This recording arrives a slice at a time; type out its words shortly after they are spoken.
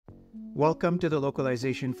Welcome to the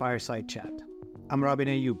Localization Fireside Chat. I'm Robin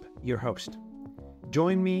Ayub, your host.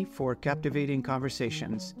 Join me for captivating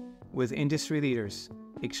conversations with industry leaders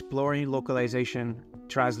exploring localization,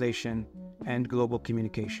 translation, and global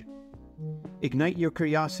communication. Ignite your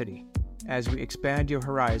curiosity as we expand your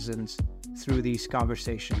horizons through these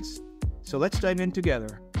conversations. So let's dive in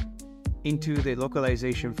together into the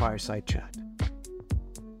Localization Fireside Chat.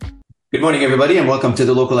 Good morning, everybody, and welcome to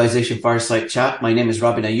the Localization Fireside Chat. My name is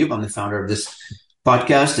Robin Ayub. I'm the founder of this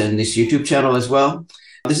podcast and this YouTube channel as well.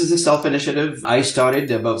 This is a self-initiative I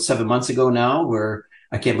started about 7 months ago now, where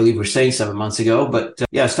I can't believe we're saying 7 months ago, but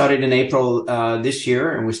I started in April this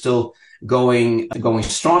year, and we're still going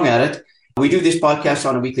strong at it. We do this podcast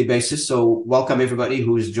on a weekly basis, so welcome everybody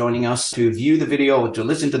who's joining us to view the video or to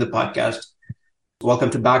listen to the podcast.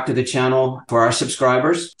 Welcome back to the channel. For our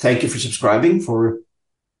subscribers, thank you for subscribing. For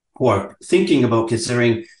who are thinking about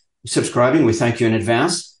considering subscribing, we thank you in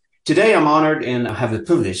advance. Today, I'm honored and I have the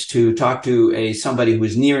privilege to talk to somebody who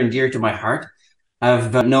is near and dear to my heart.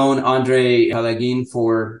 I've known Andre Palaguine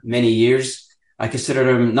for many years. I consider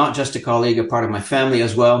him not just a colleague, a part of my family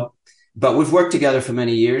as well, but we've worked together for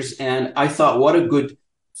many years. And I thought, what a good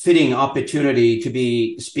fitting opportunity to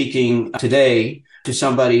be speaking today to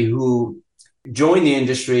somebody who joined the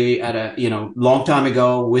industry at a long time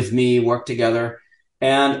ago with me, worked together.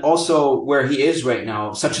 And also where he is right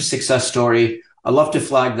now, such a success story. I love to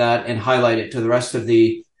flag that and highlight it to the rest of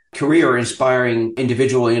the career-inspiring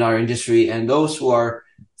individual in our industry and those who are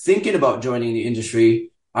thinking about joining the industry.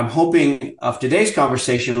 I'm hoping of today's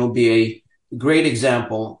conversation will be a great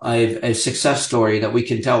example of a success story that we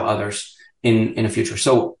can tell others in the future.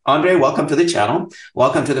 So, Andre, welcome to the channel.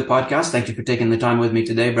 Welcome to the podcast. Thank you for taking the time with me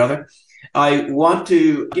today, brother. I want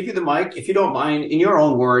to give you the mic, if you don't mind, in your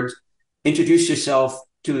own words. Introduce yourself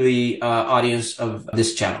to the audience of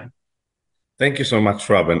this channel. Thank you so much,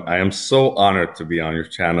 Robin. I am so honored to be on your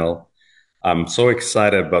channel. I'm so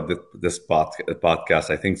excited about this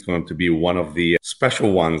podcast. I think it's going to be one of the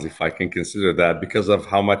special ones, if I can consider that, because of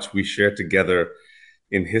how much we share together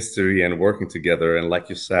in history and working together. And like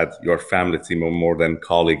you said, your family team are more than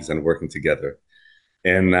colleagues and working together.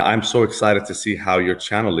 And I'm so excited to see how your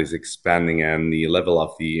channel is expanding and the level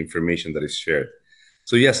of the information that is shared.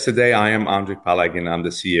 So yes, today I am Andre Palaguine. I'm the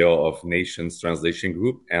CEO of Nations Translation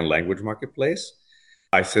Group and Language Marketplace.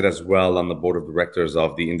 I sit as well on the board of directors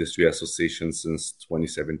of the Industry Association since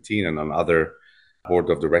 2017 and on other board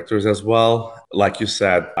of directors as well. Like you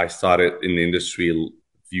said, I started in the industry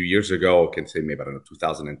a few years ago, I can say maybe,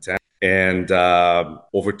 2010. And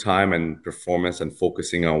over time and performance and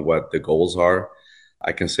focusing on what the goals are,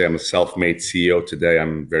 I can say I'm a self-made CEO today.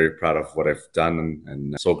 I'm very proud of what I've done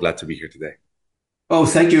and so glad to be here today. Oh,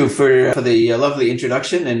 thank you for the lovely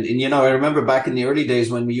introduction. And I remember back in the early days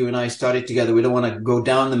when you and I started together, we don't want to go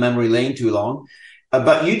down the memory lane too long.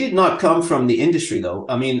 But you did not come from the industry, though.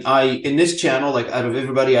 I mean, in this channel, like out of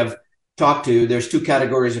everybody I've talked to, there's two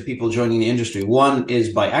categories of people joining the industry. One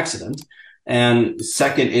is by accident. And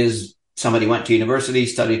second is somebody went to university,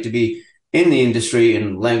 studied to be in the industry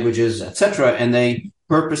in languages, etc. And they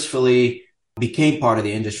purposefully became part of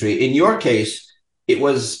the industry. In your case, it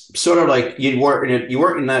was sort of like you weren't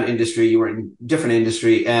in that industry, you were in a different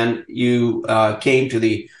industry, and you came to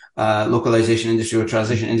the localization industry or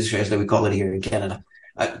translation industry, as we call it here in Canada.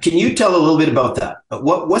 Can you tell a little bit about that?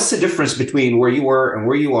 What's the difference between where you were and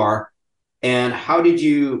where you are, and how did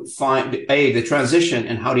you find the transition,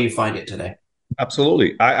 and how do you find it today?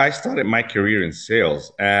 Absolutely. I started my career in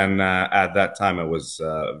sales, and at that time I was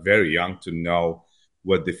very young to know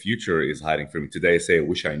what the future is hiding for me. Today I say I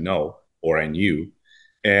wish I know or I knew.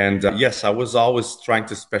 And yes, I was always trying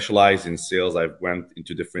to specialize in sales. I went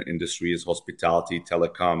into different industries, hospitality,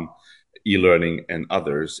 telecom, e-learning, and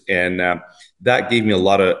others. And that gave me a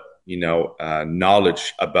lot of,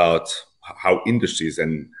 knowledge about how industries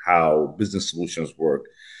and how business solutions work.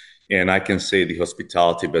 And I can say the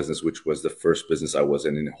hospitality business, which was the first business I was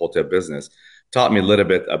in the hotel business, taught me a little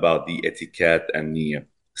bit about the etiquette and the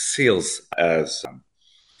sales as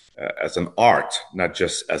an art, not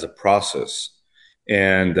just as a process.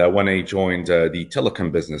 And when I joined the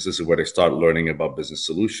telecom business, this is where I started learning about business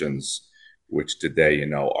solutions, which today,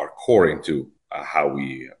 are core into how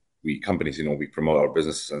we companies, we promote our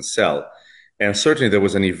businesses and sell. And certainly there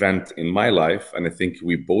was an event in my life, and I think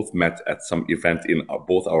we both met at some event in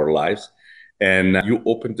both our lives. And you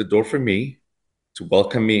opened the door for me to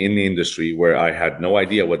welcome me in the industry where I had no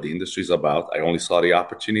idea what the industry is about. I only saw the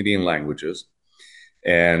opportunity in languages.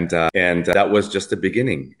 And that was just the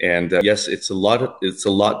beginning. And yes, it's a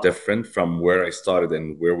lot different from where I started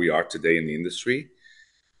and where we are today in the industry.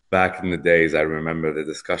 Back in the days, I remember the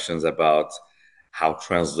discussions about how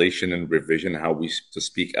translation and revision, how we to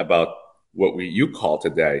speak about what you call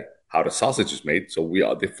today how the sausage is made. So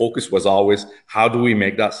the focus was always, how do we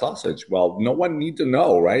make that sausage? Well, no one need to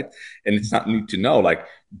know, right? And it's not need to know, like,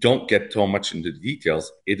 don't get too much into the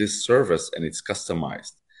details. It is service and it's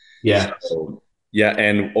customized. Yeah. So, yeah.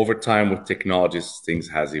 And over time with technologies, things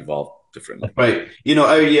has evolved differently. Right.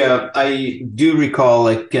 I do recall,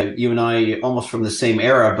 like, you and I almost from the same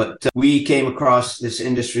era, but we came across this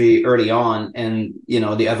industry early on, and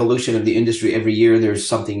the evolution of the industry every year. There's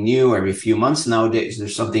something new every few months nowadays.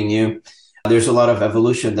 There's something new. There's a lot of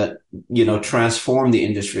evolution that transformed the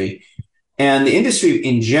industry, and the industry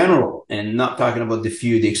in general. And not talking about the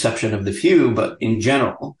few, the exception of the few, but in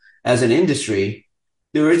general, as an industry,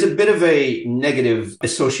 there is a bit of a negative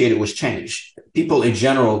associated with change. People in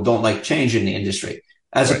general don't like change in the industry,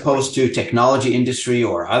 as opposed to technology industry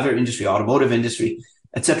or other industry, automotive industry,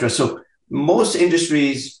 etc. So most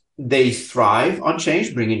industries, they thrive on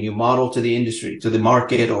change, bringing a new model to the industry, to the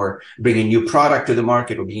market, or bringing new product to the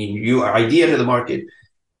market, or bringing a new idea to the market.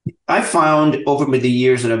 I found over the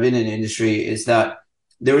years that I've been in the industry is that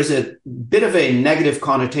there is a bit of a negative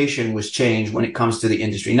connotation with change when it comes to the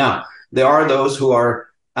industry. Now, there are those who are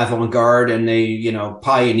avant-garde and they,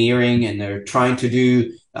 pioneering, and they're trying to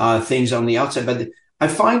do things on the outside. But I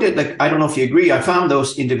find it, like, I don't know if you agree, I found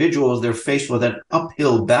those individuals, they're faced with an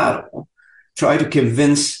uphill battle, try to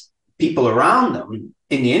convince people around them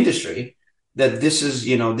in the industry that this is,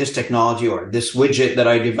 this technology or this widget that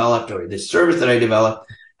I developed or this service that I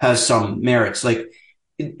developed has some merits. Like,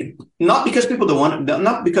 not because people don't want,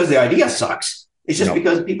 not because the idea sucks. It's just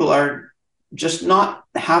because people are just not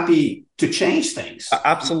happy to change things.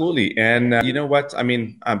 Absolutely. And you know what? I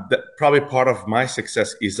mean, probably part of my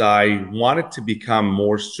success is I wanted to become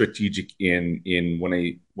more strategic in when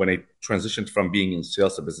I transitioned from being in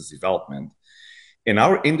sales to business development. And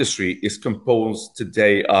our industry is composed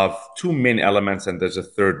today of two main elements, and there's a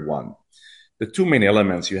third one. The two main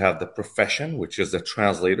elements, you have the profession, which is the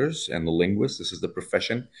translators and the linguists. This is the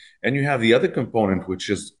profession. And you have the other component,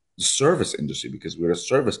 which is the service industry, because we're a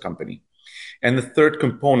service company. And the third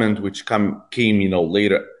component, which came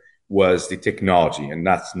later, was the technology. And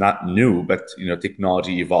that's not new, but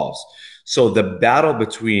technology evolves. So the battle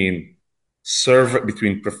between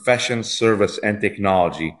profession, service, and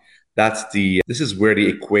technology, this is where the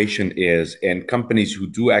equation is. And companies who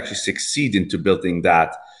do actually succeed into building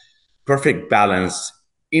that perfect balance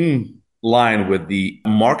in line with the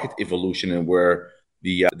market evolution and where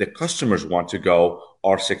the customers want to go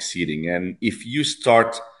are succeeding. And if you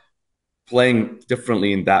start playing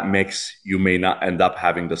differently in that mix, you may not end up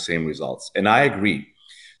having the same results. And I agree.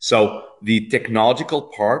 So the technological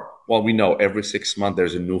part, well, we know every 6 months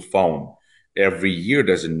there's a new phone. Every year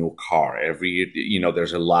there's a new car. Every year,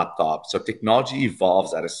 there's a laptop. So technology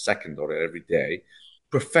evolves at a second or every day.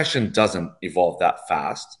 Profession doesn't evolve that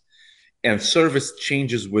fast. And service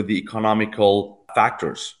changes with the economical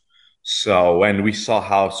factors. So when we saw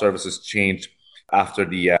how services changed after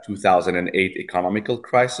the 2008 economical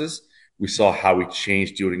crisis, we saw how it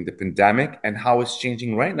changed during the pandemic and how it's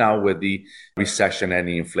changing right now with the recession and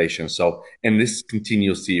the inflation. So, and this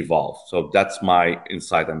continues to evolve. So that's my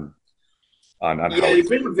insight on how. Yeah, you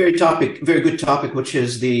bring up a very good topic, which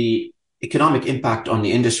is the economic impact on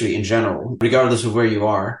the industry in general, regardless of where you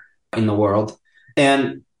are in the world.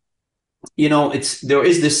 And there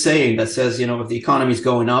is this saying that says, if the economy is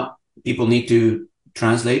going up, people need to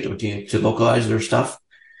translate or to localize their stuff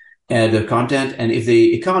and their content. And if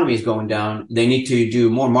the economy is going down, they need to do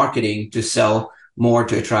more marketing to sell more,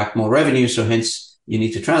 to attract more revenue. So hence you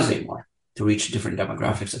need to translate more to reach different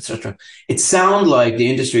demographics, etc. It sounds like the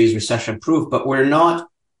industry is recession proof, but we're not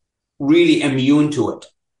really immune to it.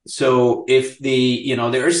 So if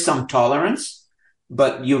there is some tolerance,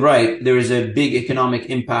 but you're right, there is a big economic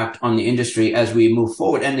impact on the industry as we move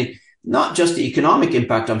forward. And not just the economic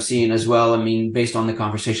impact I'm seeing as well. I mean, based on the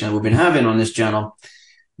conversation that we've been having on this channel,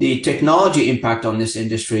 the technology impact on this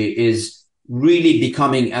industry is really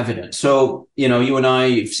becoming evident. So, you and I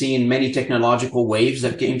have seen many technological waves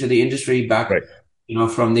that came to the industry back,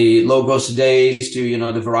 from the Logos days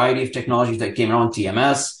to, the variety of technologies that came around,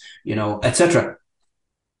 TMS, etc.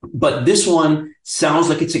 But this one sounds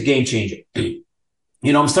like it's a game changer.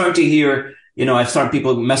 I'm starting to hear, I've started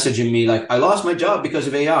people messaging me like, I lost my job because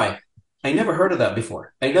of AI. I never heard of that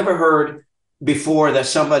before. I never heard before that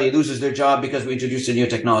somebody loses their job because we introduced a new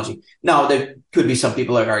technology. Now, there could be some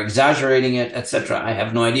people that are exaggerating it, etc. I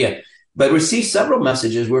have no idea. But we see several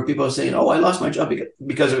messages where people are saying, oh, I lost my job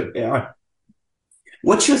because of AI.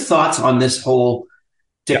 What's your thoughts on this whole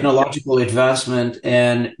technological advancement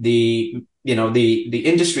and the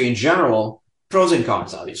industry in general Pros and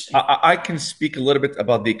cons, obviously. I can speak a little bit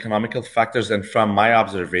about the economical factors and from my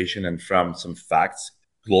observation and from some facts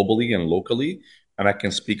globally and locally. And I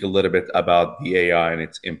can speak a little bit about the AI and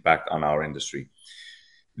its impact on our industry.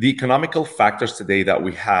 The economical factors today that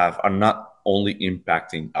we have are not only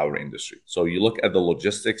impacting our industry. So you look at the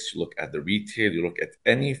logistics, you look at the retail, you look at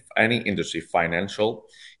any industry, financial,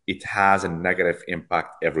 it has a negative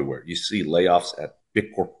impact everywhere. You see layoffs at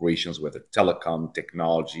big corporations, whether telecom,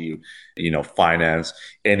 technology, finance,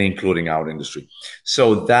 and including our industry.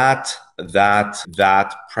 So that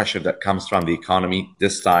pressure that comes from the economy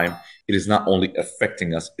this time, it is not only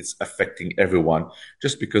affecting us, it's affecting everyone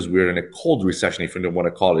just because we're in a cold recession, if you don't want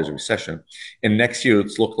to call it a recession. And next year,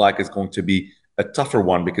 it's looked like it's going to be a tougher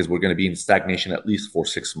one because we're going to be in stagnation at least for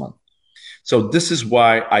 6 months. So this is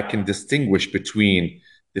why I can distinguish between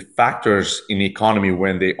the factors in the economy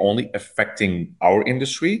when they only affecting our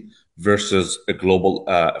industry versus a global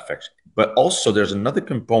effect. But also there's another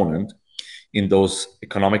component in those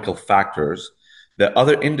economical factors that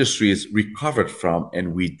other industries recovered from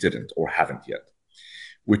and we didn't or haven't yet,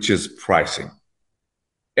 which is pricing.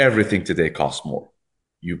 Everything today costs more.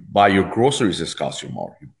 You buy your groceries, it costs you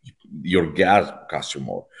more. Your gas costs you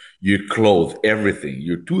more. Your clothes, everything,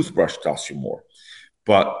 your toothbrush costs you more.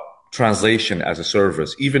 But translation as a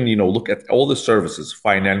service, even, look at all the services,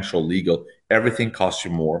 financial, legal, everything costs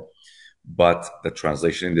you more. But the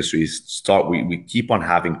translation industry we keep on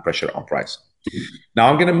having pressure on price. Now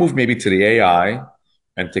I'm going to move maybe to the AI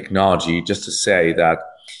and technology just to say that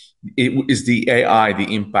it is the AI,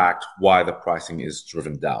 the impact why the pricing is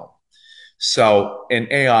driven down. So, and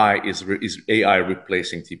AI is AI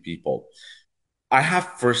replacing the people. I have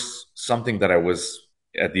first something that I was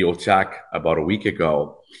at the OTAC about a week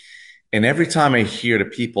ago. And every time I hear the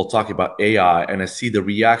people talk about AI and I see the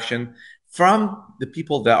reaction from the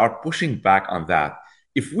people that are pushing back on that,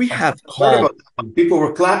 if we had called, people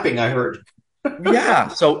were clapping, I heard. Yeah.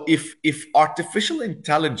 So if artificial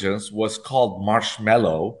intelligence was called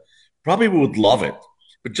marshmallow, probably we would love it.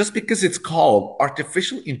 But just because it's called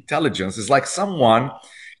artificial intelligence is like someone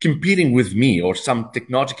competing with me or some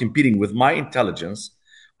technology competing with my intelligence.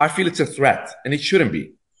 I feel it's a threat and it shouldn't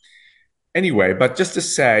be. Anyway, but just to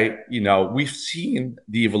say, we've seen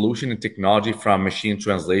the evolution in technology from machine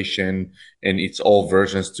translation and its all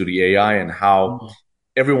versions to the AI and how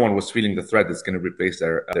everyone was feeling the threat that's going to replace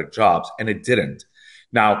their jobs, and it didn't.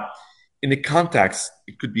 Now, in the context,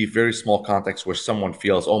 it could be a very small context where someone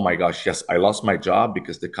feels, oh my gosh, yes, I lost my job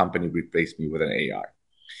because the company replaced me with an AI.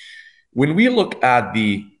 When we look at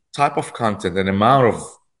the type of content and amount of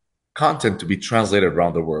content to be translated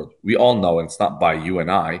around the world, we all know, and it's not by you and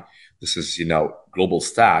I, this is, global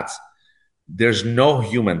stats, there's no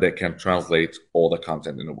human that can translate all the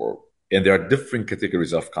content in the world. And there are different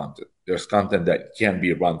categories of content. There's content that can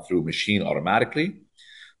be run through machine automatically.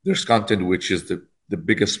 There's content which is the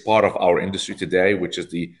biggest part of our industry today, which is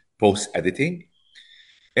the post-editing.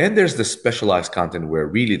 And there's the specialized content where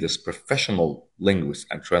really this professional linguist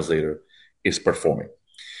and translator is performing.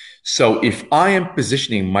 So if I am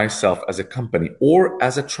positioning myself as a company or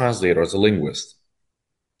as a translator, as a linguist,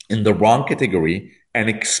 in the wrong category and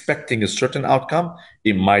expecting a certain outcome,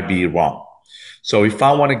 it might be wrong. So if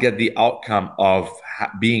I want to get the outcome of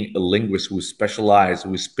being a linguist who's specialized,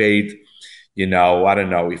 who's paid, I don't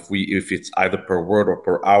know if it's either per word or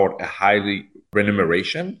per hour, a highly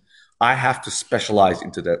remuneration, I have to specialize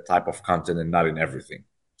into that type of content and not in everything.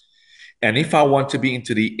 And if I want to be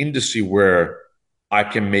into the industry where I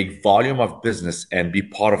can make volume of business and be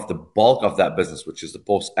part of the bulk of that business, which is the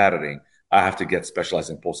post-editing, I have to get specialized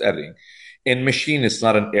in post-editing. In machine, it's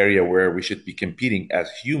not an area where we should be competing as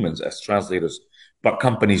humans, as translators, but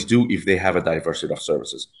companies do if they have a diversity of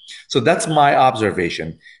services. So that's my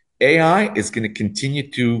observation. AI is going to continue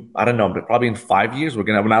to, I don't know, but probably in 5 years, we'll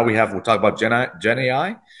talk about Gen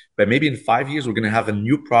AI, but maybe in 5 years, we're going to have a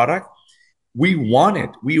new product. We want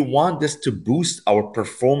it. We want this to boost our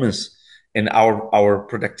performance and our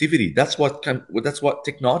productivity. That's what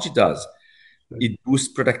technology does. It boosts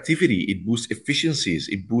productivity. It boosts efficiencies.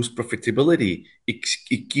 It boosts profitability.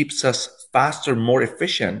 It keeps us faster, more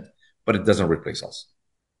efficient, but it doesn't replace us.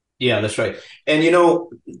 Yeah, that's right. And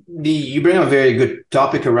you bring up a very good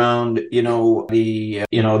topic around the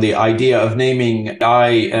idea of naming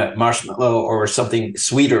AI marshmallow or something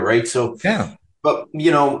sweeter, right? So yeah. But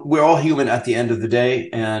we're all human at the end of the day,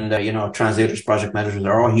 and translators, project managers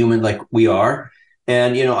are all human, like we are.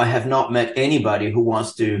 And I have not met anybody who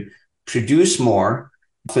wants to produce more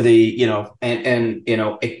for the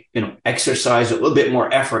exercise a little bit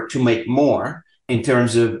more effort to make more. In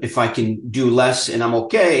terms of if I can do less and I'm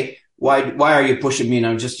okay, why are you pushing me? And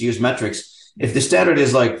I'll just use metrics. If the standard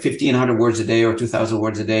is like 1,500 words a day or 2,000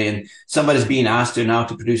 words a day, and somebody's being asked to now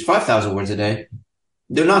to produce 5,000 words a day,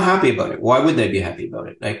 they're not happy about it. Why would they be happy about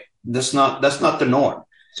it? Like that's not the norm.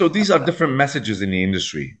 So these are different messages in the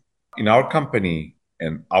industry. In our company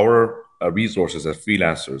and our resources as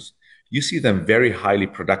freelancers, you see them very highly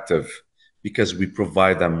productive because we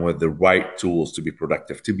provide them with the right tools to be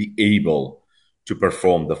productive, to be able to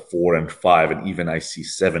perform the 4 and 5, and even I see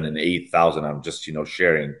 7 and 8,000. I'm just,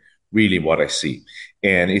 sharing really what I see.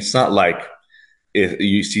 And it's not like if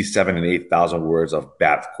you see 7 and 8,000 words of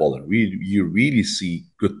bad quality. You really see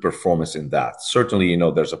good performance in that. Certainly,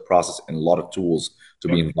 there's a process and a lot of tools to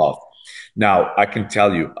be involved. Now, I can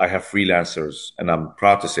tell you, I have freelancers, and I'm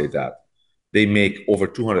proud to say that they make over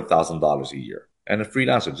 $200,000 a year. And a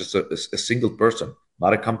freelancer, just a single person,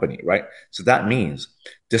 not a company, right? So that means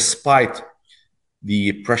despite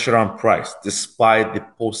the pressure on price, despite the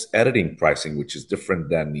post-editing pricing, which is different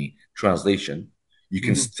than the translation, you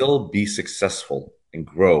can still be successful and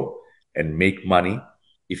grow and make money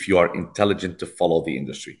if you are intelligent to follow the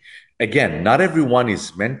industry. Again, not everyone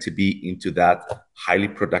is meant to be into that highly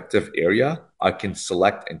productive area. I can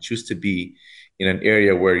select and choose to be in an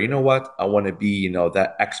area where, I want to be,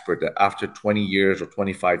 that expert that after 20 years or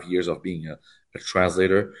 25 years of being a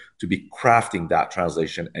translator, to be crafting that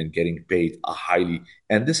translation and getting paid a highly.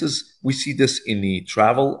 And we see this in the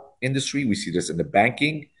travel industry. We see this in the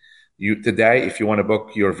banking. Today, if you want to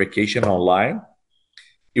book your vacation online,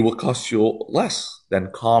 it will cost you less than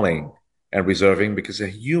calling and reserving, because a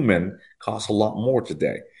human costs a lot more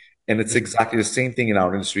today. And it's exactly the same thing in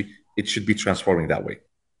our industry. It should be transforming that way.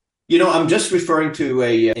 I'm just referring to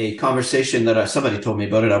a conversation that somebody told me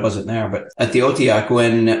about it. I wasn't there, but at the OTIAC,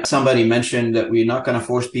 when somebody mentioned that we're not going to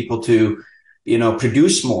force people to,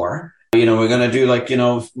 produce more. We're going to do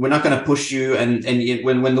we're not going to push you. And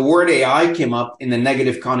when the word AI came up in the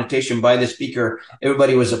negative connotation by the speaker,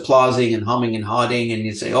 everybody was applauding and humming and hawing, and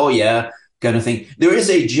you'd say, oh yeah, kind of thing. There is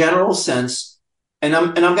a general sense, and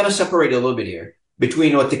I'm going to separate a little bit here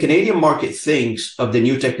between what the Canadian market thinks of the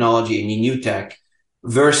new technology and the new tech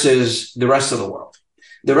versus the rest of the world.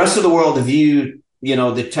 The rest of the world view,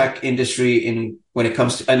 the tech industry when it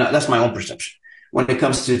comes to, and that's my own perception, when it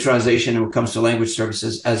comes to translation and when it comes to language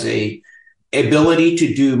services, as a ability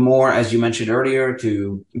to do more, as you mentioned earlier,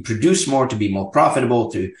 to produce more, to be more profitable,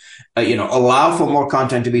 to, allow for more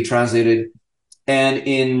content to be translated. And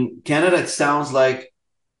in Canada, it sounds like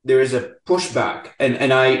there is a pushback, and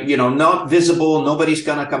not visible. Nobody's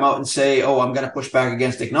going to come out and say, oh, I'm going to push back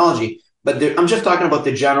against technology. But I'm just talking about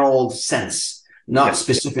the general sense, not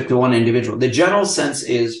specific to one individual. The general sense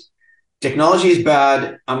is technology is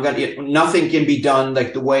bad. Nothing can be done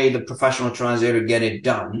like the way the professional translator get it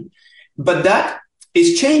done. But that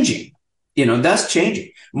is changing. That's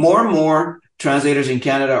changing. More and more translators in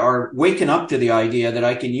Canada are waking up to the idea that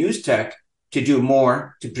I can use tech to do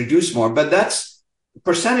more, to produce more. But that's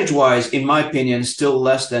percentage-wise, in my opinion, still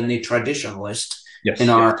less than the traditionalist. Yes, in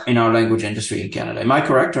our language industry in Canada. Am I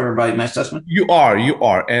correct, or by my assessment? You are.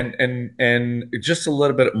 And just a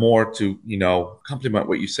little bit more to, complement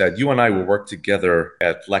what you said. You and I will work together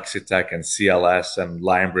at Lexitech and CLS and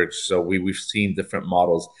Lionbridge. So we've seen different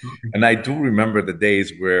models. And I do remember the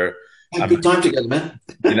days where good time together, man.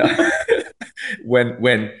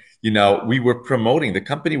 When the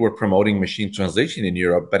company were promoting machine translation in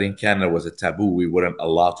Europe, but in Canada it was a taboo. We weren't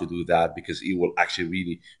allowed to do that because it will actually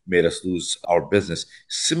really made us lose our business.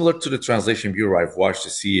 Similar to the translation bureau, I've watched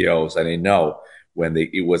the CEOs, and I know when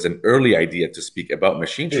it was an early idea to speak about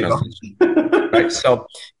machine translation, right? So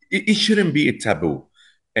it shouldn't be a taboo.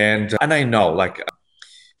 And I know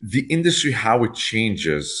the industry, how it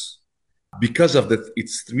changes because of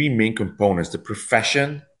its three main components: the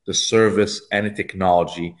profession, the service, and the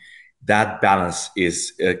technology. That balance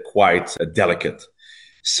is quite delicate.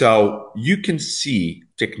 So you can see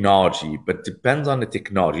technology, but depends on the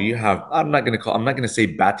technology. You have, I'm not going to say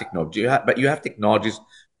bad technology, but you have technologies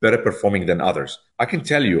better performing than others. I can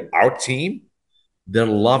tell you, our team, they're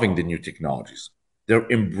loving the new technologies. They're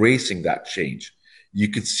embracing that change. You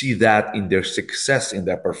could see that in their success, in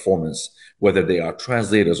their performance, whether they are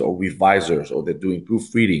translators or revisers, or they're doing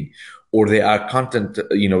proofreading, or they are content,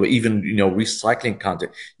 even recycling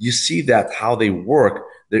content. You see that how they work,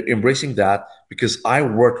 they're embracing that, because I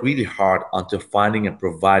worked really hard onto finding and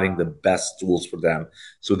providing the best tools for them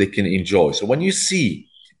so they can enjoy. So when you see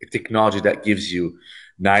a technology that gives you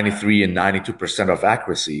 93 and 92% of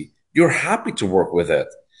accuracy, you're happy to work with it.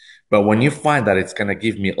 But when you find that it's going to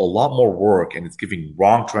give me a lot more work and it's giving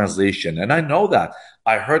wrong translation, and I know that,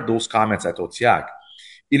 I heard those comments at OTIAC,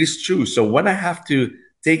 it is true. So when I have to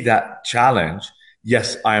take that challenge,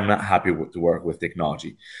 yes, I am not happy to work with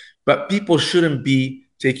technology. But people shouldn't be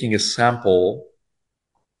taking a sample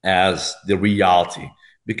as the reality,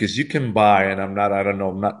 because you can buy, and I don't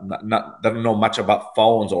know, I don't know much about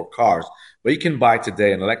phones or cars, but you can buy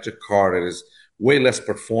today an electric car that is way less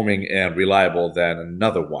performing and reliable than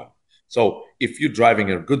another one. So if you're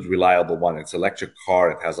driving a good, reliable one, it's an electric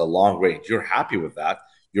car, it has a long range, you're happy with that,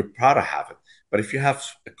 you're proud to have it. But if you have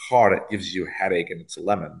a car that gives you a headache and it's a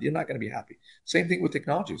lemon, you're not going to be happy. Same thing with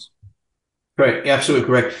technologies. Correct. Absolutely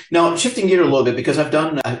correct. Now, shifting gear a little bit, because I've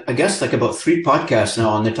done, I guess, like about 3 podcasts now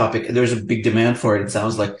on the topic. There's a big demand for it. It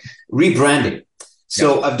sounds like rebranding.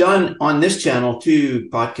 So Yes. I've done on this channel 2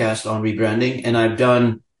 podcasts on rebranding, and I've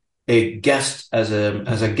done a guest as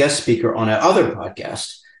a guest speaker on another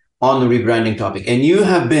podcast on the rebranding topic. And you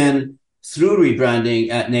have been through rebranding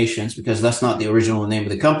at Nations, because that's not the original name of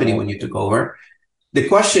the company when you took over. The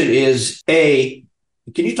question is, A,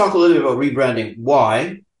 can you talk a little bit about rebranding?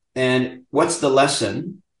 Why? And what's the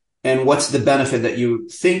lesson? And what's the benefit that you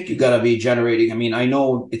think you got to be generating? I mean, I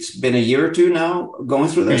know it's been a year or two now going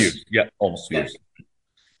through this. 2 years. Yeah, almost 2 years.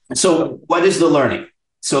 So what is the learning?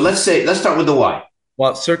 So let's start with the why.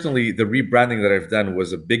 Well, certainly the rebranding that I've done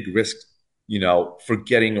was a big risk,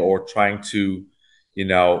 forgetting or trying to,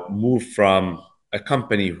 move from a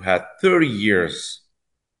company who had 30 years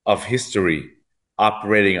of history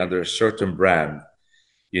operating under a certain brand,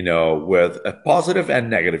 with a positive and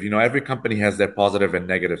negative. Every company has their positive and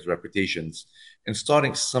negative reputations, and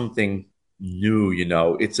starting something new,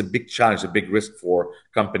 it's a big challenge, a big risk for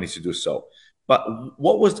companies to do so. But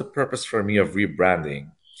what was the purpose for me of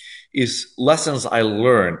rebranding is lessons I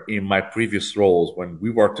learned in my previous roles when we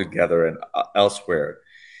worked together and elsewhere.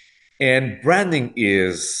 And branding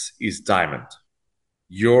is diamond.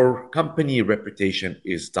 Your company reputation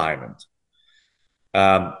is diamond.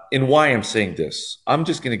 And why I'm saying this, I'm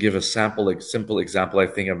just going to give a simple example. I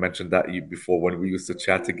think I mentioned that to you before when we used to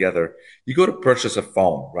chat together. You go to purchase a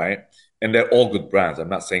phone, right? And they're all good brands. I'm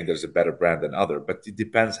not saying there's a better brand than other, but it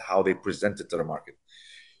depends how they present it to the market.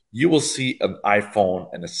 You will see an iPhone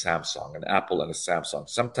and a Samsung, an Apple and a Samsung.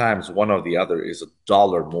 Sometimes one or the other is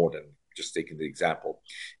 $1 more than, just taking the example.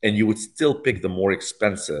 And you would still pick the more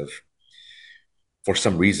expensive for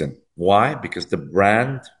some reason. Why? Because the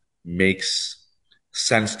brand makes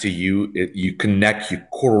sense to you. You connect, you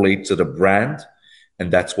correlate to the brand,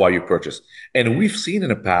 and that's why you purchase. And we've seen in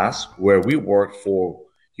the past where we worked for,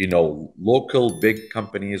 local big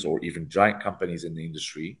companies or even giant companies in the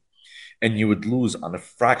industry, and you would lose on a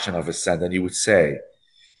fraction of a cent. And you would say,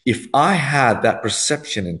 if I had that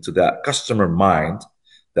perception into that customer mind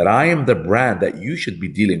that I am the brand that you should be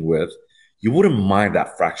dealing with, you wouldn't mind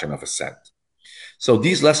that fraction of a cent. So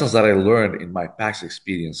these lessons that I learned in my past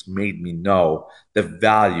experience made me know the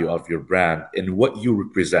value of your brand and what you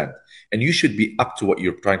represent. And you should be up to what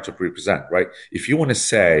you're trying to represent, right? If you want to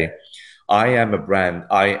say, I am a brand,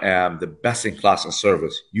 I am the best in class in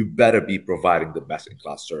service, you better be providing the best in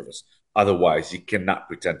class service. Otherwise, you cannot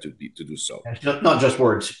pretend to do so. Not just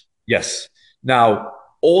words. Yes. Now,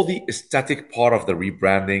 all the aesthetic part of the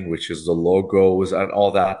rebranding, which is the logos and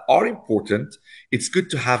all that, are important. It's good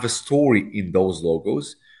to have a story in those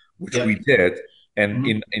logos, which we did. And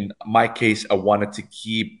in my case, I wanted to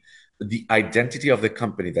keep the identity of the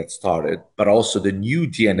company that started, but also the new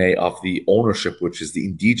DNA of the ownership, which is the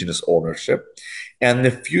indigenous ownership, and the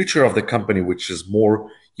future of the company, which is more,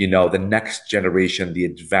 the next generation, the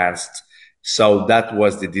advanced. So that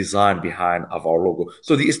was the design behind of our logo.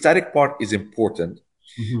 So the aesthetic part is important.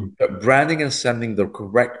 Branding and sending the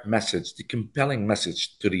correct message, the compelling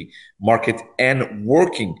message to the market and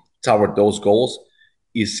working toward those goals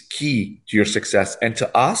is key to your success. And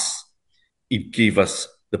to us, it gave us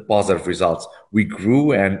the positive results. We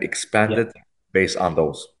grew and expanded based on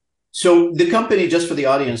those. So the company, just for the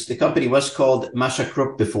audience, the company was called Masha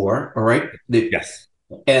Crook before, all right? Yes.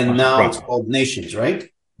 And now it's called Nations, right?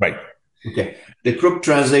 Right. Okay. The Crook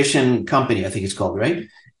Translation Company, I think it's called, right?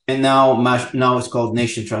 And now it's called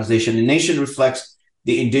Nation Translation. And Nation reflects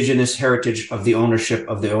the indigenous heritage of the ownership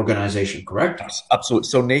of the organization, correct? Absolutely.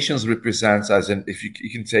 So Nations represents, as in, if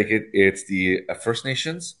you can take it, it's the First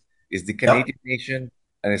Nations, is the Canadian nation,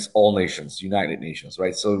 and it's all nations, United Nations,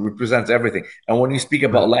 right? So it represents everything. And when you speak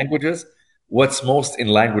about languages, what's most in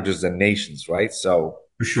languages than nations, right? So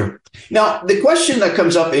for sure. Now, the question that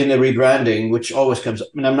comes up in the rebranding, which always comes up,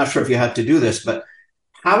 and I'm not sure if you had to do this, but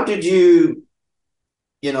how did you,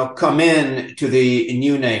 come in to the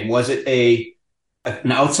new name? Was it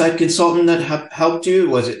an outside consultant that helped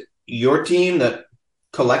you? Was it your team that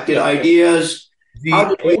collected ideas? The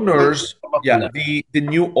owners, the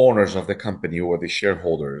new owners of the company were the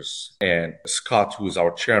shareholders, and Scott, who is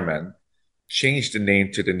our chairman, changed the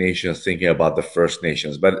name to the Nations, thinking about the First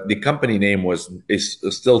Nations. But the company name is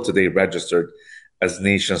still today registered as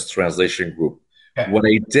Nations Translation Group. Okay. What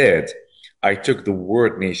I did, I took the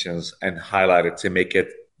word nations and highlighted to make it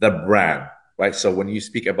the brand, right? So when you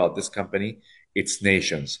speak about this company, it's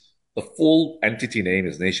nations. The full entity name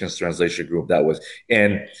is Nations Translation Group. That was,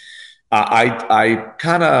 and I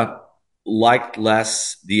kind of liked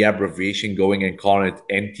less the abbreviation going and calling it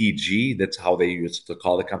NTG. That's how they used to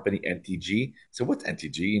call the company, NTG. So what's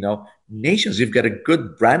NTG? Nations. You've got a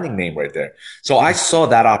good branding name right there. So I saw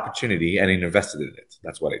that opportunity and invested in it.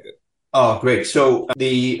 That's what I did. Oh, great. So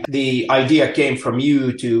the idea came from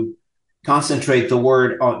you to concentrate Yes,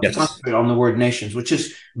 on the word nations, which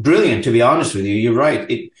is brilliant, to be honest with you. You're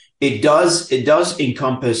right. It does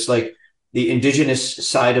encompass like the indigenous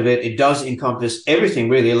side of it. It does encompass everything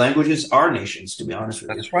really. Languages are nations, to be honest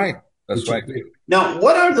with you. that's right. That's Which is right. great. Now,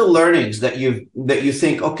 what are the learnings that you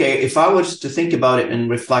think, okay, if I was to think about it and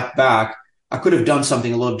reflect back, I could have done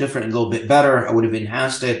something a little different, a little bit better. I would have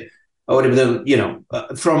enhanced it. I would have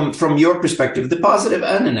done, from your perspective, the positive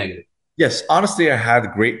and the negative. Yes, honestly, I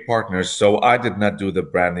had great partners, so I did not do the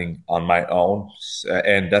branding on my own,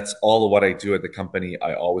 and that's all what I do at the company.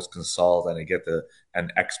 I always consult and I get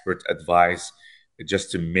an expert advice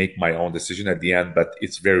just to make my own decision at the end. But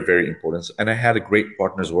it's very, very important, and I had great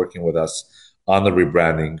partners working with us on the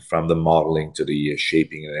rebranding, from the modeling to the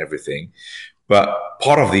shaping and everything. But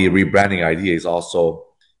part of the rebranding idea is also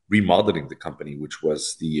remodeling the company, which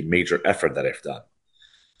was the major effort that I've done.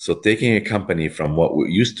 So taking a company from what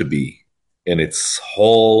it used to be in its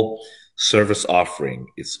whole service offering,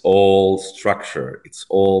 its all structure, its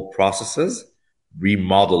all processes,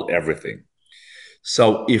 remodel everything.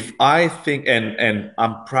 So if I think, and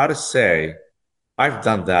I'm proud to say, I've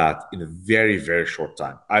done that in a very, very short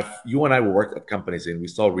time. You and I worked at companies and we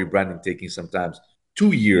saw rebranding taking sometimes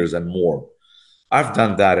 2 years and more. I've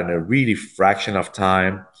done that in a really fraction of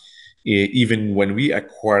time, even when we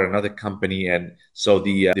acquired another company. And so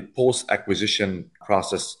the post acquisition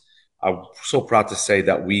process, I'm so proud to say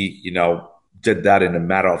that we did that in a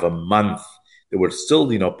matter of a month. There were still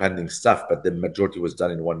pending stuff, but the majority was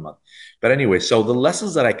done in 1 month. But anyway, so the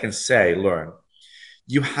lessons that I can learn,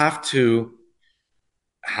 you have to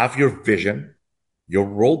have your vision, your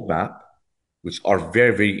roadmap, which are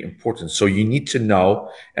very, very important. So you need to know,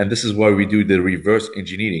 and this is why we do the reverse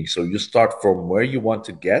engineering. So you start from where you want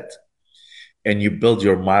to get and you build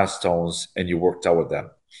your milestones and you work toward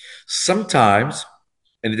them. Sometimes,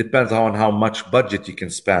 and it depends on how much budget you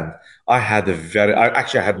can spend. I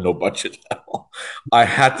actually had no budget at all. I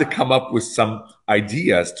had to come up with some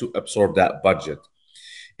ideas to absorb that budget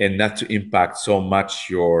and not to impact so much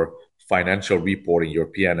your financial reporting, your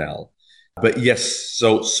P&L. But yes,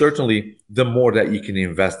 so certainly the more that you can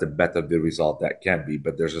invest, the better the result that can be.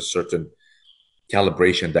 But there's a certain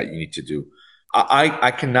calibration that you need to do.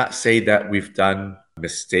 I cannot say that we've done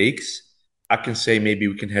mistakes. I can say maybe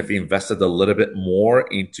we can have invested a little bit more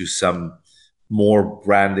into some more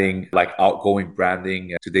branding, like outgoing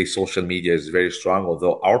branding. Today, social media is very strong,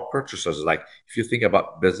 although our purchasers, like if you think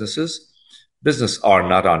about business are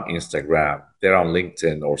not on Instagram. They're on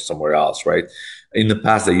LinkedIn or somewhere else, right? In the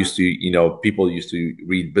past, they used to, people used to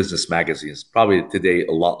read business magazines, probably today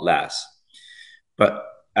a lot less. But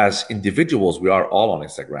as individuals, we are all on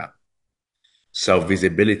Instagram. So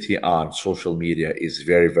visibility on social media is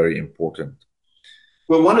very, very important.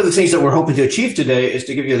 Well, one of the things that we're hoping to achieve today is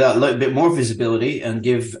to give you that little bit more visibility and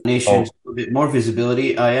give nations a bit more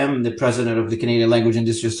visibility. I am the president of the Canadian Language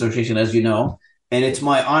Industry Association, as you know, and it's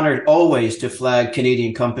my honor always to flag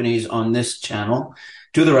Canadian companies on this channel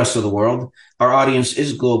to the rest of the world. Our audience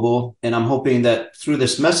is global, and I'm hoping that through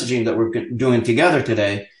this messaging that we're doing together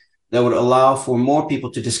today, that would allow for more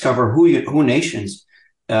people to discover who Nations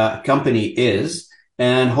company is.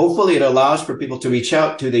 And hopefully it allows for people to reach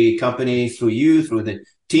out to the company through you, through the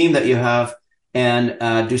team that you have,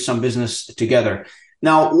 and do some business together.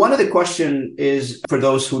 Now, one of the questions is for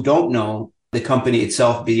those who don't know the company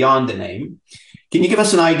itself beyond the name. Can you give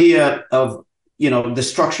us an idea of, the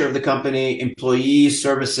structure of the company, employees,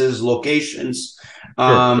 services, locations,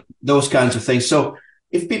 Sure. those kinds of things? So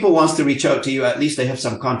if people wants to reach out to you, at least they have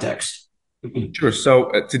some context. Sure. So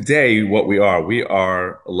today, what we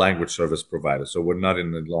are a language service provider. So we're not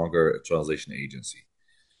any longer a translation agency.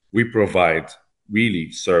 We provide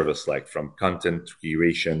really service like from content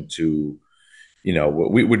curation to,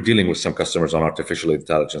 we're dealing with some customers on artificial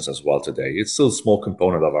intelligence as well today. It's still a small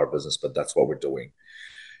component of our business, but that's what we're doing.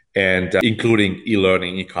 And including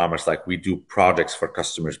e-learning, e-commerce, like we do projects for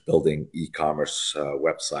customers building e-commerce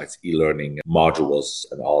websites, e-learning modules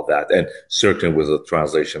and all of that, and certainly with the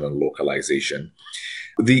translation and localization.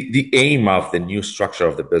 The aim of the new structure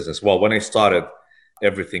of the business, well, when I started,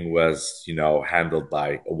 everything was, handled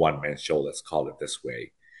by a one-man show, let's call it this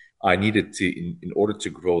way. I needed to, in order to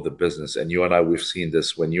grow the business, and you and I, we've seen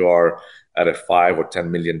this, when you are at a $5 or $10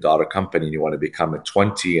 million company and you want to become a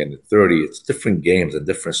 20 and a 30, it's different games and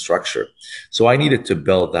different structure. So I needed to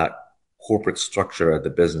build that corporate structure at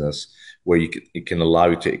the business where it can allow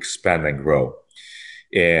you to expand and grow,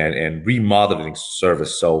 and remodeling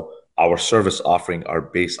service. So our service offering are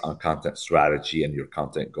based on content strategy and your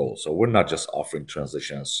content goals. So we're not just offering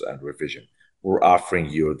translations and revision. We're offering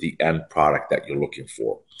you the end product that you're looking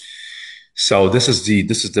for. So this is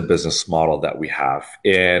the business model that we have.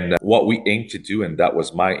 And what we aim to do, and that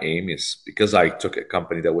was my aim, is because I took a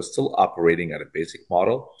company that was still operating at a basic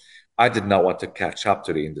model, I did not want to catch up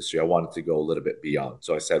to the industry. I wanted to go a little bit beyond.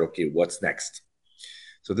 So I said, okay, what's next?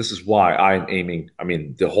 So this is why I'm aiming. I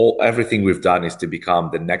mean, everything we've done is to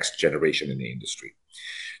become the next generation in the industry.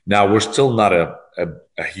 Now, we're still not a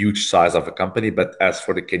huge size of a company, but as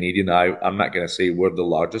for the Canadian, I'm not going to say we're the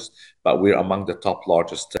largest, but we're among the top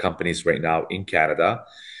largest companies right now in Canada.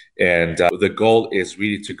 And the goal is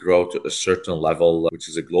really to grow to a certain level, which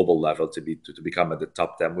is a global level, to become at the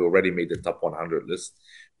top 10. We already made the top 100 list,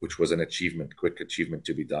 which was an achievement, quick achievement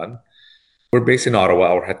to be done. We're based in Ottawa.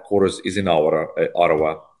 Our headquarters is in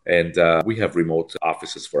Ottawa, and we have remote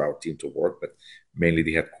offices for our team to work, but mainly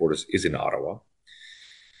the headquarters is in Ottawa.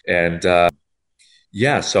 And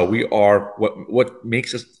so we are, what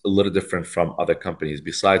makes us a little different from other companies,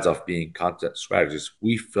 besides of being content strategists,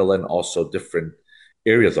 we fill in also different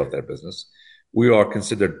areas of their business. We are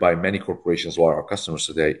considered by many corporations or our customers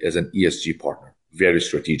today as an ESG partner. Very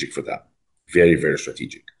strategic for them. Very, very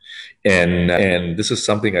strategic. And this is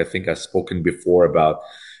something I think I've spoken before about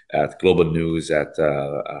at Global News, at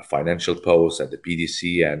Financial Post, at the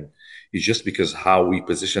PDC, and it's just because how we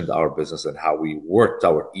positioned our business and how we worked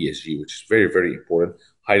our ESG, which is very, very important,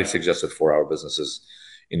 highly suggested for our businesses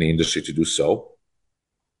in the industry to do so.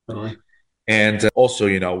 Totally. And also,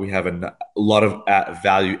 we have a lot of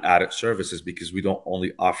value-added services because we don't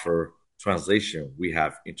only offer translation, we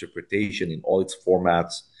have interpretation in all its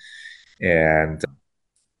formats. And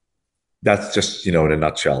that's just, in a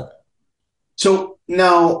nutshell. So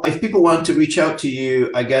now, if people want to reach out to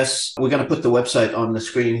you, I guess we're going to put the website on the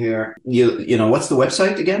screen here. You know, what's the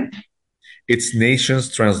website again? It's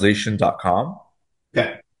nationstranslation.com.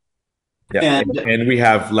 Okay. Yeah. And we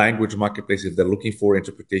have Language Marketplace. If they're looking for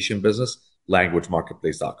interpretation business,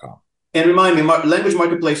 languagemarketplace.com. And remind me, Language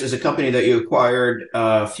Marketplace is a company that you acquired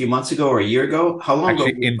a few months ago or a year ago. How long ago?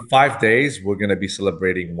 In 5 days, we're going to be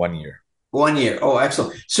celebrating 1 year. 1 year. Oh,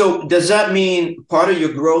 excellent. So does that mean part of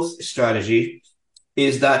your growth strategy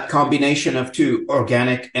is that combination of two,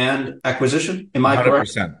 organic and acquisition? Am I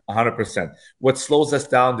correct? 100%. What slows us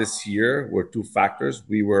down this year were two factors.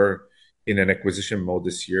 We were in an acquisition mode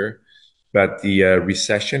this year, but the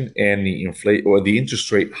recession and the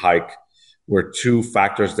interest rate hike were two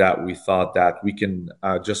factors that we thought that we can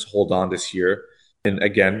just hold on this year. And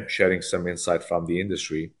again, sharing some insight from the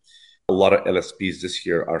industry, a lot of LSPs this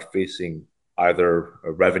year are facing either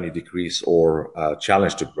a revenue decrease or a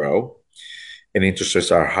challenge to grow, and interest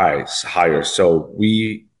rates are higher. So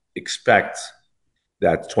we expect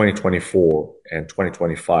that 2024 and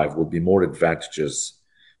 2025 will be more advantageous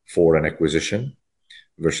for an acquisition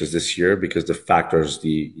versus this year, because the factors,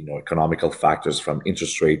 the economical factors from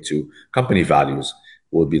interest rate to company values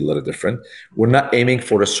will be a little different. We're not aiming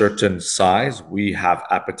for a certain size. We have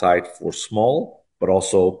appetite for small, but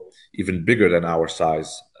also even bigger than our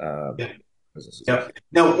size businesses. Yeah.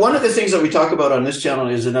 Now, one of the things that we talk about on this channel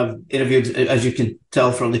is, and I've interviewed, as you can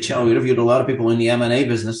tell from the channel, we interviewed a lot of people in the M&A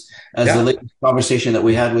business, as the latest conversation that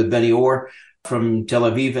we had with Benny Orr from Tel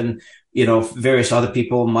Aviv, and various other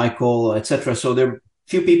people, Michael, etc. So there are a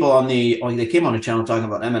few people they came on the channel talking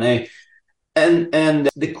about M&A, and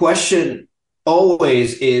the question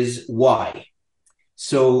always is why.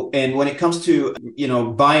 So, and when it comes to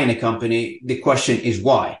buying a company, the question is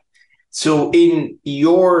why. So, in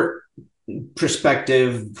your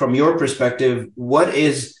perspective, from your perspective, what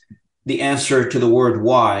is the answer to the word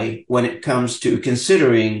why when it comes to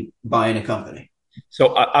considering buying a company?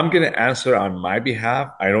 So I'm going to answer on my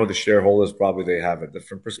behalf. I know the shareholders they have a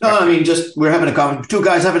different perspective. No, I mean, just we're having two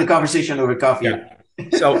guys having a conversation over coffee. Yeah.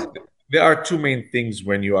 So there are two main things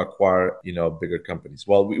when you acquire, bigger companies.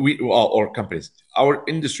 Well, or companies. Our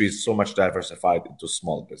industry is so much diversified into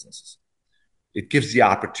small businesses. It gives the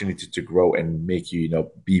opportunity to grow and make you,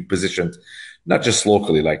 be positioned not just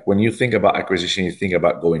locally. Like when you think about acquisition, you think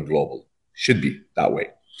about going global. Should be that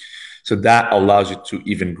way. So that allows you to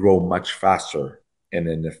even grow much faster and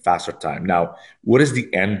in a faster time. Now, what is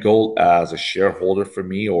the end goal as a shareholder for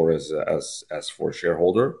me, or as for a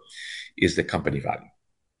shareholder, is the company value.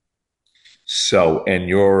 So, and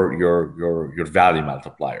your value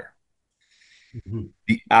multiplier,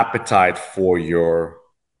 the appetite for your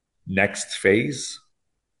next phase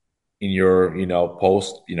in your,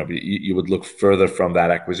 post, you would look further from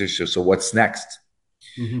that acquisition. So what's next?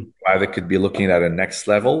 Either could be looking at a next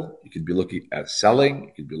level, you could be looking at selling,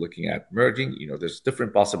 you could be looking at merging, there's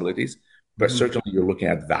different possibilities, but certainly you're looking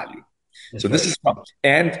at value. That's so this is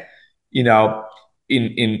and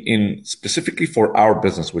in specifically for our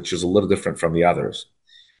business, which is a little different from the others,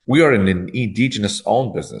 we are an indigenous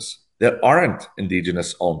owned business. There aren't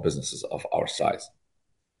indigenous owned businesses of our size.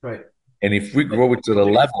 Right. And if we grow it to the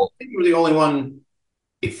level, I think we're the only one.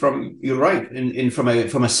 You're right.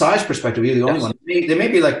 From a size perspective, you're the only one. There may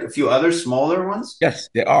be like a few other smaller ones. Yes,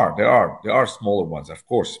 there are smaller ones, of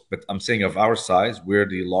course. But I'm saying of our size, we're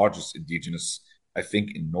the largest indigenous, I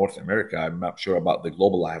think, in North America. I'm not sure about the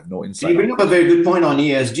global. I have no insight. You bring up a very good point on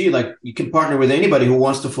ESG. Like, you can partner with anybody who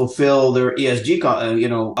wants to fulfill their ESG,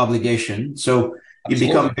 obligation. So you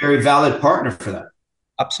become a very valid partner for that.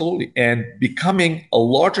 Absolutely. And becoming a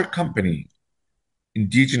larger company,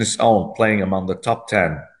 indigenous owned, playing among the top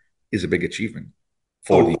 10 is a big achievement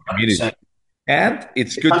for the community. 100%. And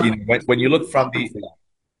it's good when you look from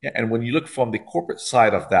the corporate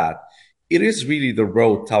side of that, it is really the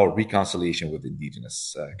road toward reconciliation with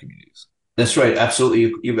indigenous communities. That's right.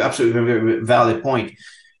 Absolutely. You've absolutely a very valid point.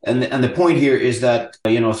 And the point here is that,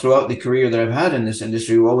 throughout the career that I've had in this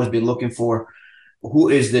industry, we've always been looking for who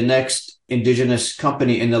is the next indigenous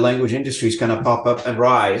company in the language industry is going to pop up and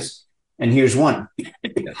rise. And here's one.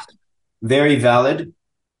 Yes. Very valid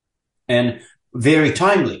and very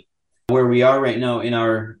timely. Where we are right now in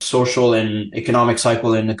our social and economic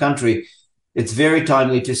cycle in the country, it's very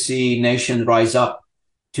timely to see nations rise up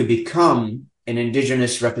to become an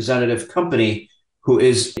indigenous representative company who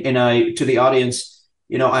is, to the audience,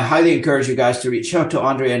 I highly encourage you guys to reach out to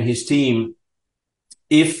Andre and his team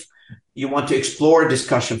if you want to explore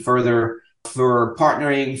discussion further for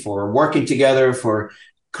partnering, for working together, for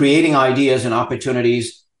creating ideas and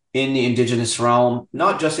opportunities in the indigenous realm,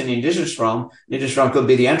 not just in the indigenous realm. The indigenous realm could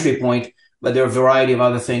be the entry point, but there are a variety of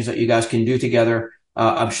other things that you guys can do together.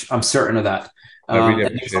 I'm certain of that.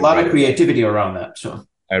 There's a lot of creativity around that. So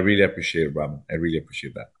I really appreciate it, Robin. I really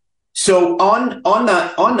appreciate that. So on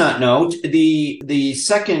that note, the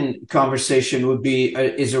second conversation would be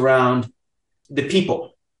is around the people.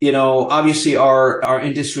 Obviously our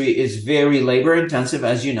industry is very labor intensive,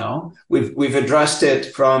 as you know. We've addressed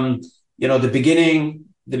it from the beginning,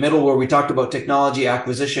 the middle, where we talked about technology,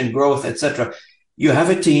 acquisition, growth, etc. You have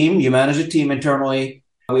a team, you manage a team internally.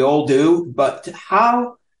 We all do, but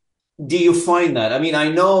how do you find that? I mean, I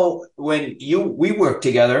know when we worked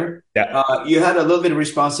together, you had a little bit of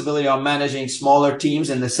responsibility on managing smaller teams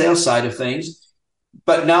and the sales side of things.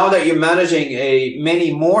 But now that you're managing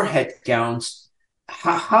many more headcounts,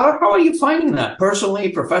 how are you finding that personally,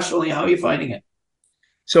 professionally? How are you finding it?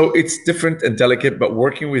 So it's different and delicate, but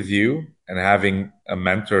working with you and having a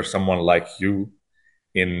mentor, someone like you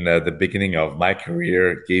in the beginning of my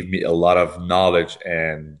career gave me a lot of knowledge.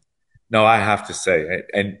 And no, I have to say,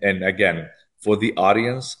 and again, for the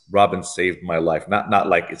audience, Robin saved my life. Not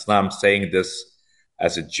like it's not, I'm saying this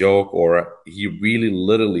as a joke, or he really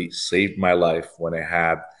literally saved my life when I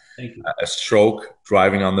had a stroke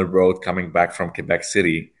driving on the road coming back from Quebec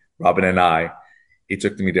City. Robin and he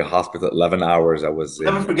took me to the hospital 11 hours. I'll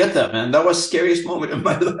never forget that, man. That was the scariest moment of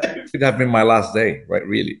my life. It had been my last day, right?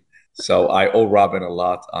 Really. So I owe Robin a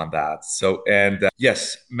lot on that. So, and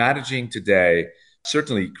yes, managing today,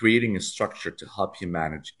 certainly creating a structure to help you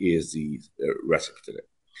manage is the recipe today.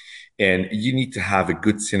 And you need to have a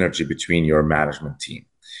good synergy between your management team.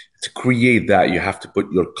 To create that, you have to put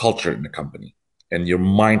your culture in the company and your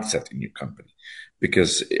mindset in your company.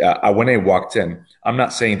 Because when I walked in, I'm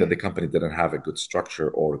not saying that the company didn't have a good structure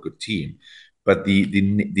or a good team, but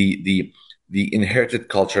the inherited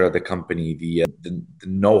culture of the company, the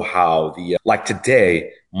know-how, like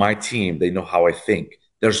today, my team, they know how I think.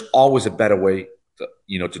 There's always a better way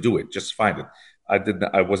to do it. Just find it.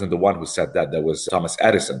 I wasn't the one who said that. That was Thomas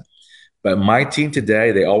Edison. But my team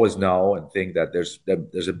today, they always know and think that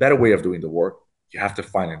there's a better way of doing the work. You have to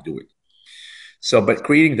find and do it. So, but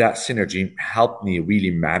creating that synergy helped me really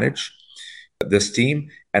manage this team,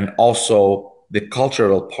 and also the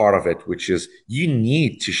cultural part of it, which is you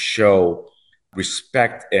need to show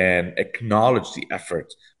respect and acknowledge the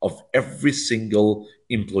effort of every single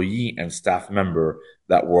employee and staff member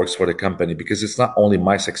that works for the company, because it's not only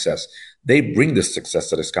my success. They bring this success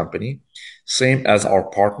to this company. Same as our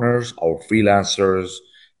partners, our freelancers,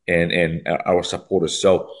 and our supporters.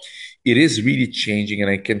 So it is really changing.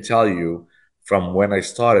 And I can tell you from when I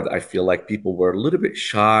started, I feel like people were a little bit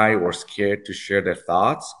shy or scared to share their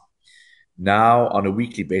thoughts. Now, on a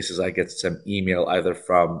weekly basis, I get some email either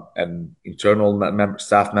from an internal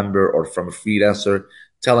staff member or from a freelancer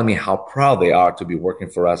telling me how proud they are to be working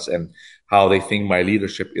for us and how they think my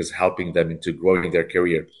leadership is helping them into growing their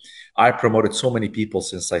career. I promoted so many people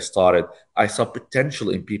since I started. I saw potential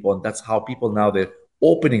in people, and that's how people now they're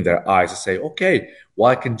opening their eyes to say, okay, well,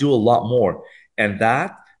 I can do a lot more. And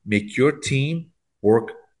that make your team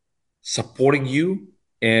work supporting you.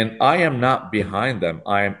 And I am not behind them.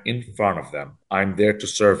 I am in front of them. I'm there to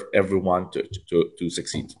serve everyone to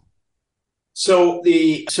succeed. So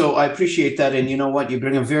I appreciate that, and you know what, you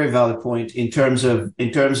bring a very valid point in terms of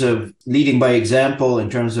leading by example, in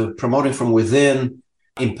terms of promoting from within,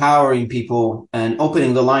 empowering people, and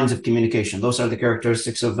opening the lines of communication. Those are the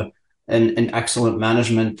characteristics of an excellent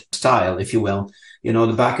management style, if you will. You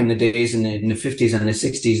know, back in the days in the 50s and the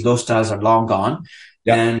 60s, those styles are long gone,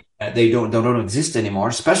 and they don't exist anymore.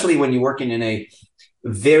 Especially when you're working in a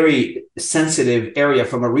very sensitive area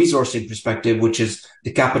from a resourcing perspective, which is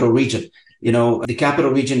the capital region. You know, the capital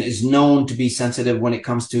region is known to be sensitive when it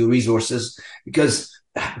comes to resources because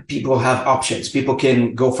people have options. People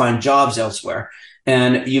can go find jobs elsewhere,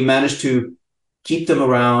 and you manage to keep them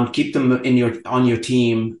around, keep them on your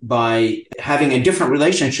team by having a different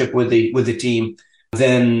relationship with the team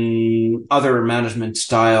than other management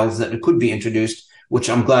styles that could be introduced, which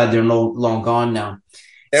I'm glad they're long gone now.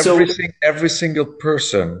 Every single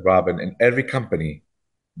person, Robin, in every company,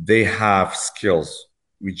 they have skills.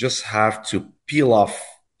 We just have to peel off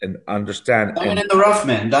and understand. Diamond in the rough,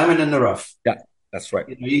 man. Diamond in the rough. Yeah, that's right.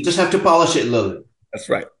 You just have to polish it a little. That's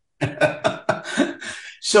right.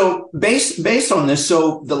 So based on this,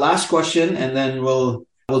 so the last question, and then we'll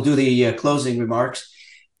do the closing remarks.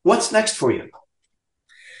 What's next for you?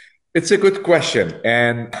 It's a good question,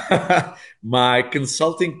 and my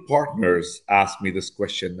consulting partners asked me this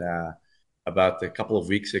question about a couple of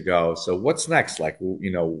weeks ago. So what's next? Like,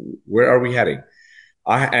 you know, where are we heading?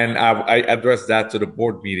 I addressed that to the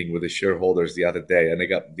board meeting with the shareholders the other day, and I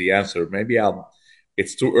got the answer.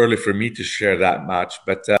 It's too early for me to share that much,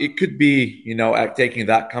 but it could be, you know, taking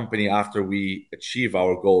that company after we achieve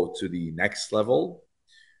our goal to the next level,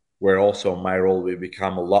 where also my role will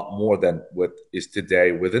become a lot more than what is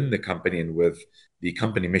today within the company and with the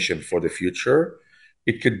company mission for the future.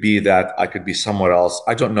 It could be that I could be somewhere else.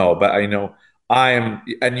 I don't know, but I know I am,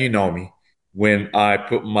 and you know me, when I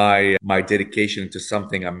put my dedication to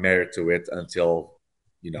something, I'm married to it until,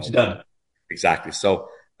 you know, it's done. Exactly. So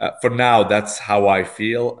for now, that's how I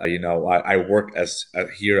feel. You know, I work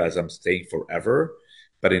here as I'm staying forever.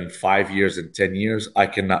 But in 5 years and 10 years, I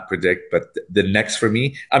cannot predict. But the next for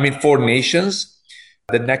me, I mean, for nations,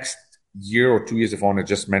 the next year or 2 years, if I want to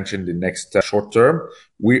just mention the next short term,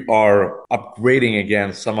 we are upgrading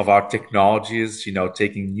again some of our technologies, you know,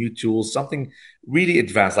 taking new tools, something really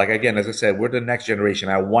advanced. Like, again, as I said, we're the next generation.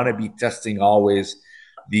 I want to be testing always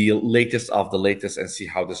the latest of the latest and see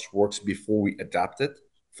how this works before we adapt it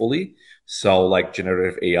fully. So like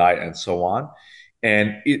generative AI and so on.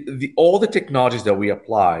 And all the technologies that we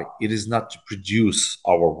apply, it is not to produce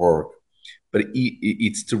our work, but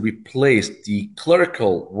it's to replace the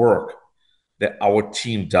clerical work that our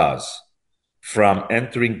team does, from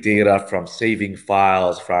entering data, from saving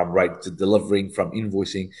files, from to delivering, from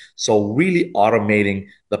invoicing. So really automating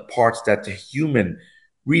the parts that the human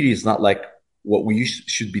really is not like what we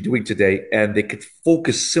should be doing today. And they could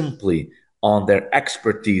focus simply on their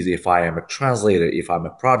expertise. If I am a translator, if I'm a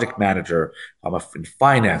project manager, if I'm in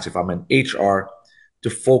finance, if I'm in HR, to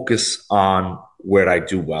focus on where I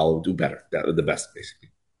do well, do better, the best, basically.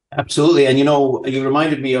 Absolutely. And, you know, you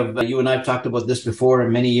reminded me of, you and I have talked about this before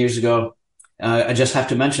many years ago. I just have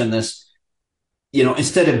to mention this. You know,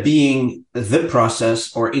 instead of being the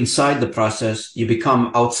process or inside the process, you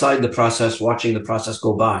become outside the process, watching the process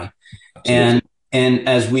go by. Absolutely. And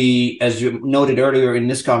as you noted earlier in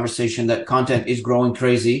this conversation, that content is growing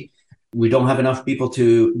crazy. We don't have enough people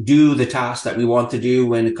to do the tasks that we want to do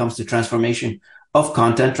when it comes to transformation of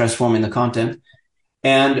content, transforming the content.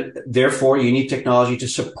 And therefore, you need technology to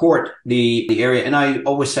support the area. And I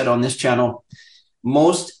always said on this channel,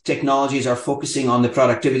 most technologies are focusing on the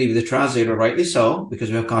productivity of the translator, rightly so, because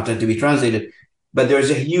we have content to be translated. But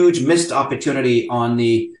there's a huge missed opportunity on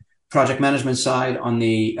the project management side, on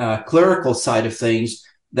the clerical side of things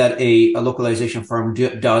that a localization firm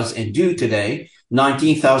does and do today.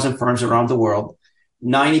 19,000 firms around the world.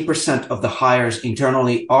 90% of the hires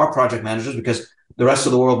internally are project managers because the rest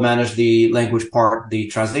of the world manage the language part, the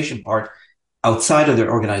translation part, outside of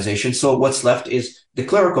their organization. So what's left is the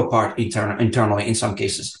clerical part internally in some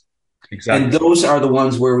cases. Exactly. And those are the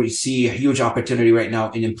ones where we see a huge opportunity right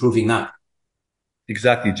now in improving that.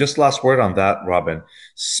 Exactly. Just last word on that, Robin,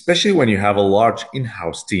 especially when you have a large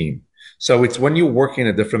in-house team. So it's when you work in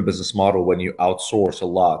a different business model, when you outsource a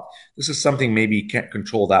lot. This is something maybe you can't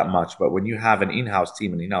control that much, but when you have an in-house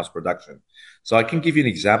team and in-house production. So I can give you an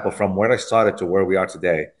example from where I started to where we are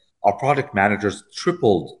today. Our product managers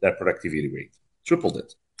tripled their productivity rate, tripled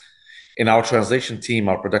it. In our translation team,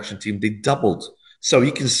 our production team, they doubled. So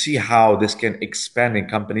you can see how this can expand in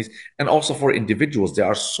companies and also for individuals. They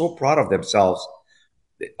are so proud of themselves,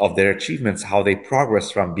 of their achievements, how they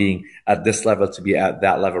progress from being at this level to be at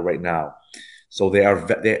that level right now. So they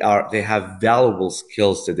have valuable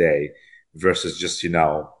skills today versus just,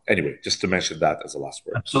 anyway, just to mention that as a last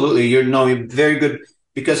word. Absolutely. You're very good,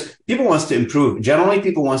 because people wants to improve. Generally,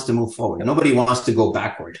 people wants to move forward. Nobody wants to go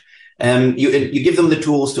backward. And you give them the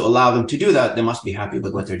tools to allow them to do that. They must be happy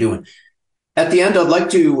with what they're doing. At the end, I'd like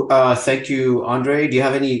to thank you, Andre. Do you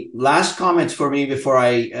have any last comments for me before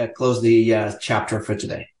I close the chapter for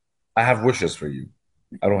today? I have wishes for you.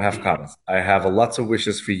 I don't have comments. I have lots of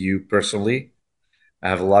wishes for you personally. I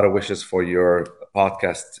have a lot of wishes for your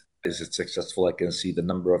podcast. Is it successful? I can see the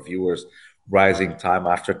number of viewers rising time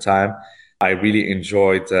after time. I really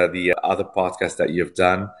enjoyed the other podcasts that you've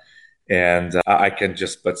done. And I can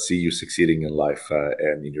just but see you succeeding in life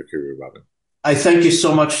and in your career, Robin. I thank you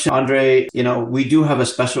so much, Andre. We do have a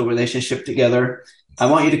special relationship together. I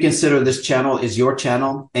want you to consider this channel is your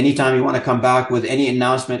channel. Anytime you want to come back with any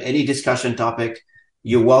announcement, any discussion topic,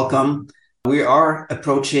 you're welcome. We are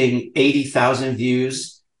approaching 80,000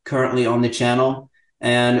 views currently on the channel,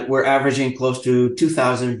 and we're averaging close to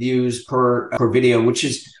 2,000 views per video, which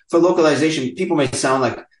is, for localization, people may sound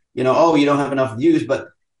like, oh, you don't have enough views, but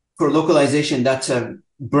for localization, that's a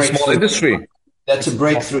breakthrough. Small industry. That's a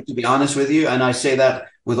breakthrough, to be honest with you. And I say that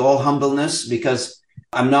with all humbleness, because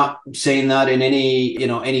I'm not saying that in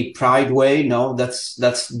any pride way. No,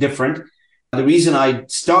 that's different. The reason I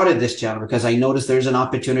started this channel, because I noticed there's an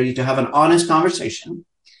opportunity to have an honest conversation,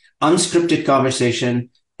 unscripted conversation,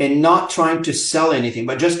 and not trying to sell anything,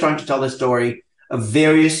 but just trying to tell the story of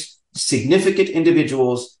various significant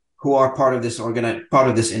individuals who are part of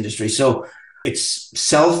this industry. So it's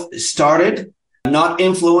self-started, not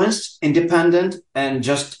influenced, independent, and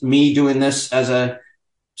just me doing this as a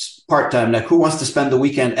part-time. Like, who wants to spend the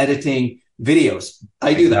weekend editing videos?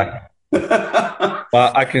 I do that.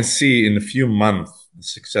 Well, I can see in a few months the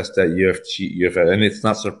success that you've had, and it's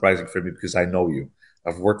not surprising for me because I know you.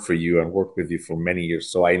 I've worked for you and worked with you for many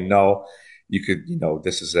years, so I know you could.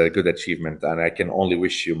 This is a good achievement, and I can only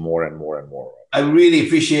wish you more and more and more. I really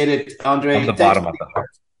appreciate it, Andre. From the bottom of the heart.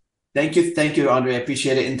 Thank you, Andre. I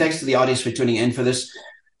appreciate it. And thanks to the audience for tuning in for this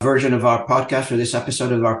version of our podcast, for this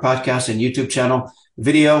episode of our podcast and YouTube channel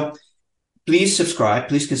video. Please subscribe.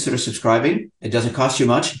 Please consider subscribing. It doesn't cost you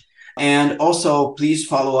much. And also, please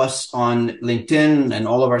follow us on LinkedIn and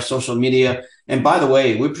all of our social media. And by the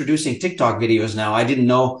way, we're producing TikTok videos now. I didn't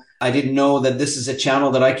know that this is a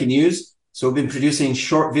channel that I can use. So we've been producing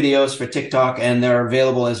short videos for TikTok, and they're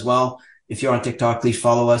available as well. If you're on TikTok, please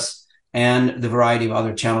follow us, and the variety of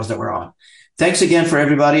other channels that we're on. Thanks again for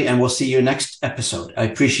everybody, and we'll see you next episode. I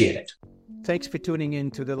appreciate it. Thanks for tuning in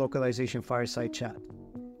to the Localization Fireside Chat.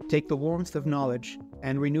 Take the warmth of knowledge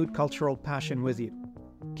and renewed cultural passion with you.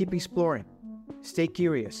 Keep exploring, stay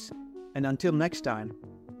curious, and until next time,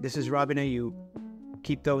 this is Robin Ayub.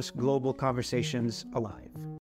 Keep those global conversations alive.